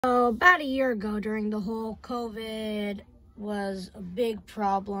So about a year ago, during the whole COVID was a big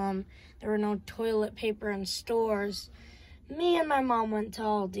problem. There were no toilet paper in stores. Me and my mom went to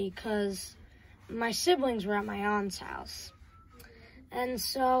Aldi because my siblings were at my aunt's house. And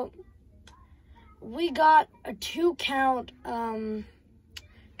so we got a 2-count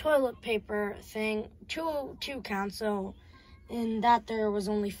toilet paper thing, two counts. So in that there was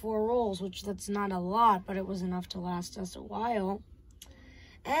only 4 rolls, which that's not a lot, but it was enough to last us a while.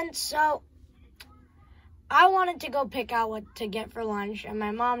 And so I wanted to go pick out what to get for lunch, and my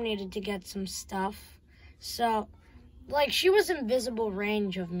mom needed to get some stuff. So, she was in visible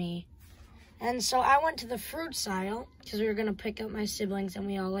range of me. And so I went to the fruits aisle, because we were going to pick up my siblings, and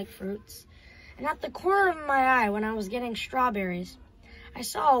we all like fruits. And at the corner of my eye, when I was getting strawberries, I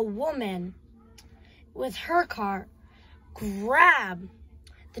saw a woman with her cart grab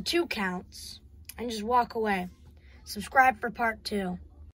the 2 counts and just walk away. Subscribe for part 2.